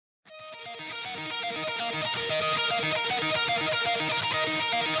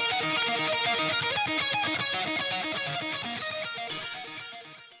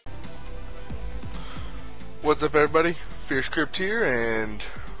What's up, everybody? Fierce Crypt here, and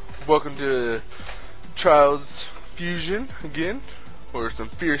welcome to Trials Fusion again, or some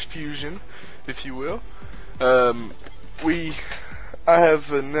Fierce Fusion, if you will. I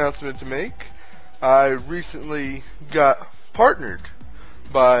have an announcement to make. I recently got partnered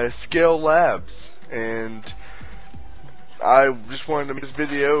by Scale Labs, and I just wanted to make this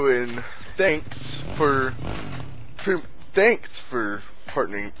video and thanks for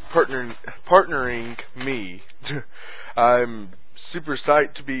partnering me. I'm super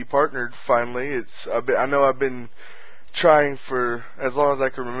psyched to be partnered finally. I know I've been trying for as long as I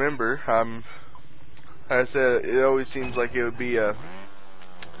can remember. Like I said, it always seems like it would be a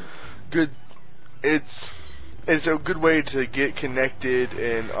good. It's a good way to get connected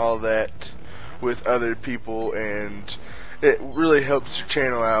and all that with other people, and it really helps your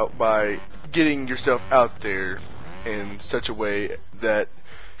channel out by getting yourself out there in such a way that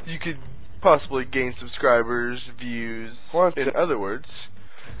you could possibly gain subscribers, views. In other words,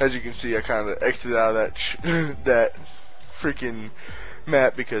 as you can see, I kind of exited out of that that freaking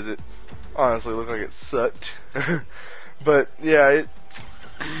map because it honestly looked like it sucked. But yeah,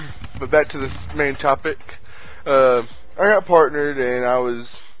 but back to the main topic. I got partnered, and I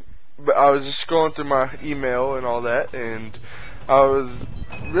was just scrolling through my email and all that, and I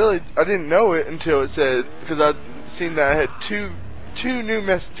didn't know it until it said, because I'd seen that I had two new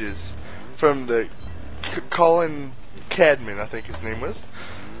messages from the Colin Cadman, I think his name was,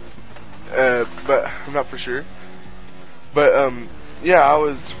 but I'm not for sure. But yeah, I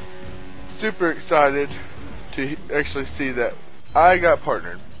was super excited to actually see that I got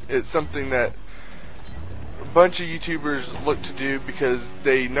partnered. It's something that a bunch of YouTubers look to do because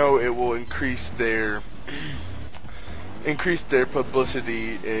they know it will increase their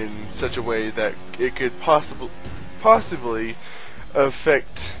publicity in such a way that it could possibly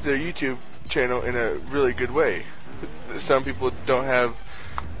affect their YouTube channel in a really good way. Some people don't have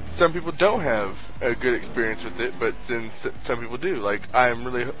a good experience with it, but then some people do. Like I am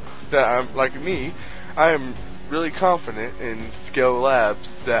really confident in Scale Labs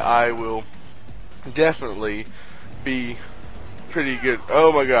that I will definitely be pretty good.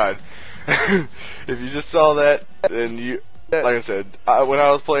 Oh my god. If you just saw that, then like I said, when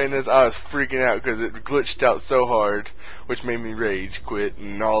I was playing this, I was freaking out because it glitched out so hard, which made me rage quit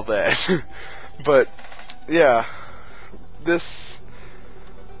and all that. But yeah, like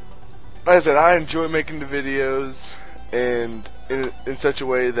I said, I enjoy making the videos, and in such a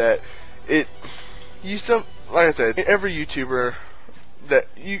way that like I said, every YouTuber that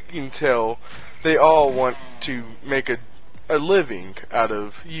you can tell, they all want to make a living out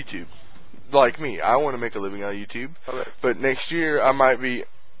of YouTube. Like me, I want to make a living out of YouTube. But next year, I might be,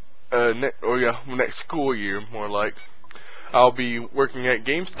 next school year, more like, I'll be working at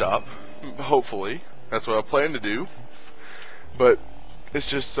GameStop. Hopefully, that's what I plan to do. But it's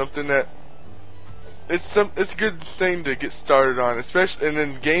just something that it's a good thing to get started on, especially, and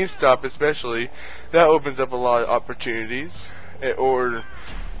then GameStop especially. That opens up a lot of opportunities, or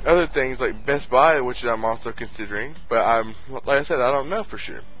other things like Best Buy, which I'm also considering. But like I said, I don't know for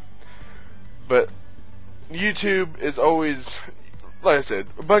sure. But YouTube is always, like I said,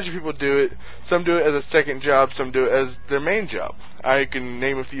 a bunch of people do it. Some do it as a second job, some do it as their main job. I can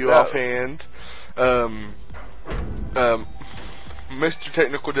name a few offhand. Mr.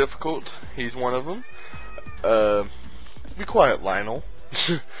 Technical Difficult, he's one of them. Be quiet, Lionel.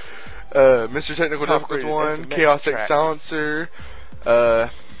 Mr. Technical Difficult is one. Chaotic Silencer.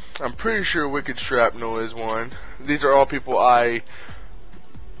 I'm pretty sure Wicked Shrapnel is one. These are all people I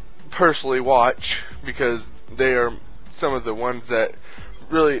personally watch because they are some of the ones that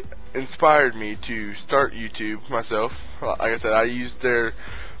really inspired me to start YouTube myself. Like I said, I used their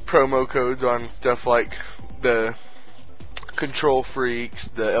promo codes on stuff like the Control Freaks,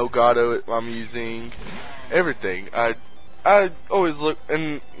 the Elgato I'm using, everything. I always look,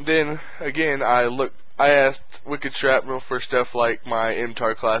 and then again I asked Wicked Shrapnel for stuff like my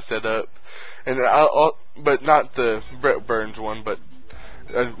MTAR class setup, and but not the Brett Burns one, but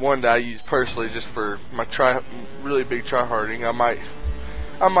one that I use personally just for my really big tryharding. I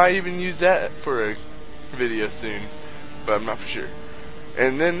might even use that for a video soon, but I'm not for sure.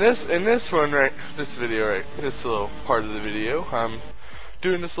 And then this video, this little part of the video, I'm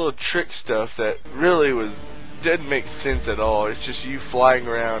doing this little trick stuff that really didn't make sense at all. It's just you flying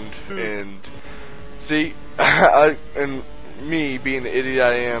around and see, and me being the idiot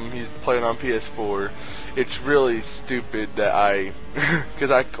I am, he's playing on PS4. It's really stupid that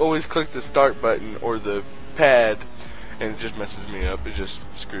because I always click the start button or the pad, and it just messes me up. It just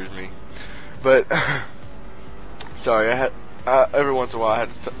screws me. But sorry, every once in a while I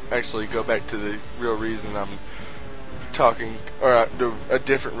have to actually go back to the real reason I'm talking, or a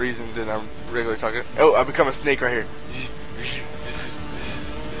different reason than I'm regularly talking. Oh, I become a snake right here.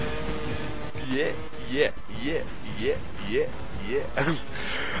 Yeah, yeah, yeah, yeah, yeah, yeah.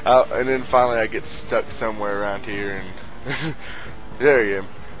 And then finally I get stuck somewhere around here, and there I am.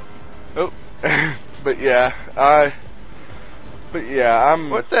 Oh, but yeah, I'm.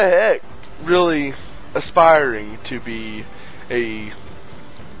 What the heck? Really aspiring to be a.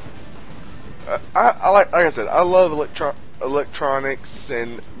 Like I said, I love electronics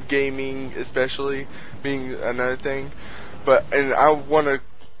and gaming, especially being another thing. And I want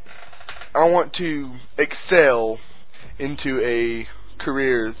to excel into a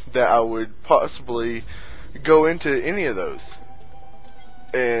career that I would possibly go into any of those.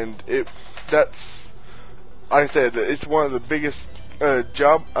 And that's, like I said, it's one of the biggest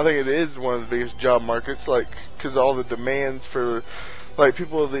job. I think it is one of the biggest job markets, like, because all the demands for, like,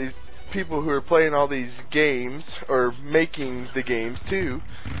 people who are playing all these games or making the games too.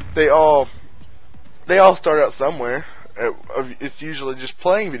 They all start out somewhere. It's usually just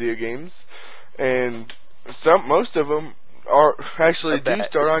playing video games, and most of them actually do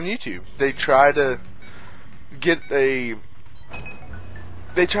start on YouTube. They try to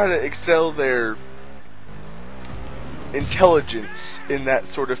excel their intelligence in that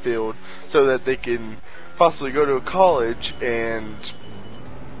sort of field so that they can possibly go to a college and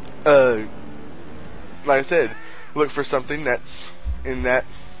like I said, look for something that's in that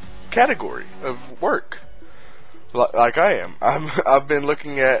category of work, like I am. I've been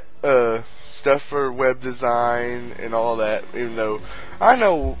looking at stuff for web design and all that, even though I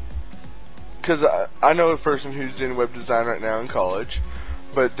know, because I know a person who's in web design right now in college,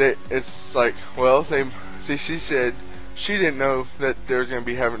 but it's like, well, she said she didn't know that they're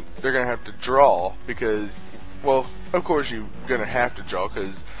gonna have to draw, because, well, of course you're gonna have to draw,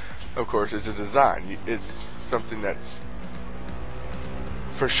 because of course it's a design. It's something that's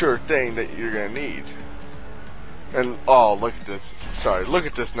for sure thing that you're gonna need. And oh, look at this! Sorry, look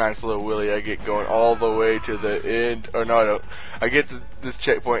at this nice little wheelie I get going all the way to the end. Or no, I don't. I get to this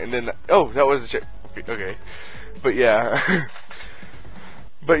checkpoint and then that was a check. Okay, but yeah,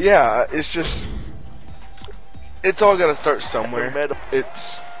 but yeah, it's all gotta start somewhere.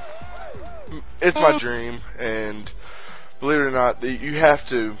 It's my dream, and believe it or not, you have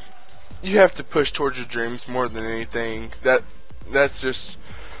to push towards your dreams more than anything. That's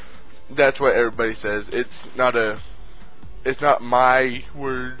what everybody says. It's not my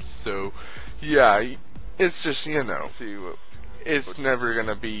words, so yeah, it's just, you know, it's never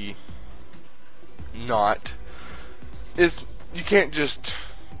gonna be you can't just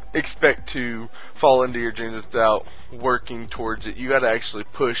expect to fall into your dreams without working towards it. You gotta actually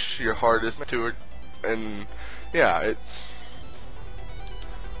push your hardest to it, and yeah,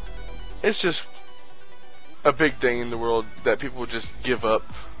 it's just a big thing in the world that people just give up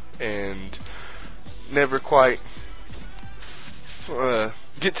and never quite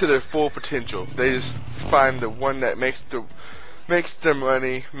get to their full potential. They just find the one that makes their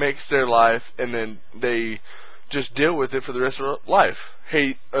money, makes their life, and then they just deal with it for the rest of their life.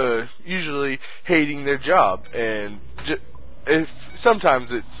 Usually hating their job, and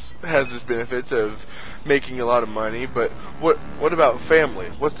sometimes it has its benefits of making a lot of money, but what about family?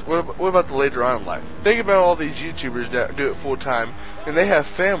 What about the later on in life? Think about all these YouTubers that do it full time, and they have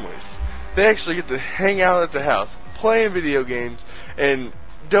families. They actually get to hang out at the house, playing video games, and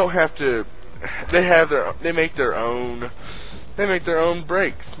don't have to. They make their own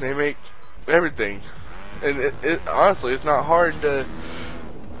breaks. They make everything, and honestly, it's not hard to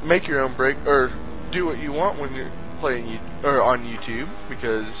make your own break or do what you want when you're playing on YouTube,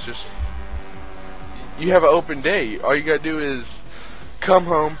 because it's just, you have an open day. All you gotta do is come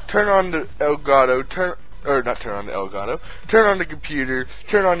home, turn on the Elgato, turn on the computer,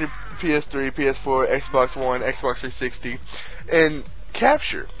 turn on your PS3, PS4, Xbox One, Xbox 360, and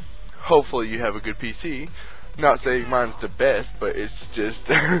capture. Hopefully you have a good PC. Not saying mine's the best, but it's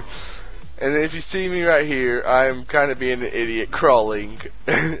just and if you see me right here, I'm kind of being an idiot crawling.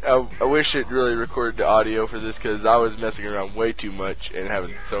 I wish it really recorded the audio for this, because I was messing around way too much and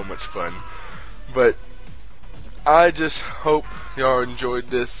having so much fun. But I just hope y'all enjoyed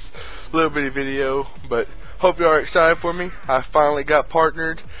this little bitty video, but hope y'all are excited for me. I finally got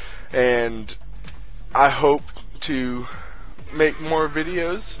partnered, and I hope to make more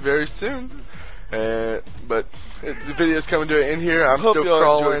videos very soon. But the video's coming to an end here. I'm still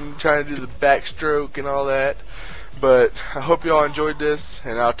crawling, trying to do the backstroke and all that. But I hope y'all enjoyed this,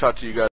 and I'll talk to you guys.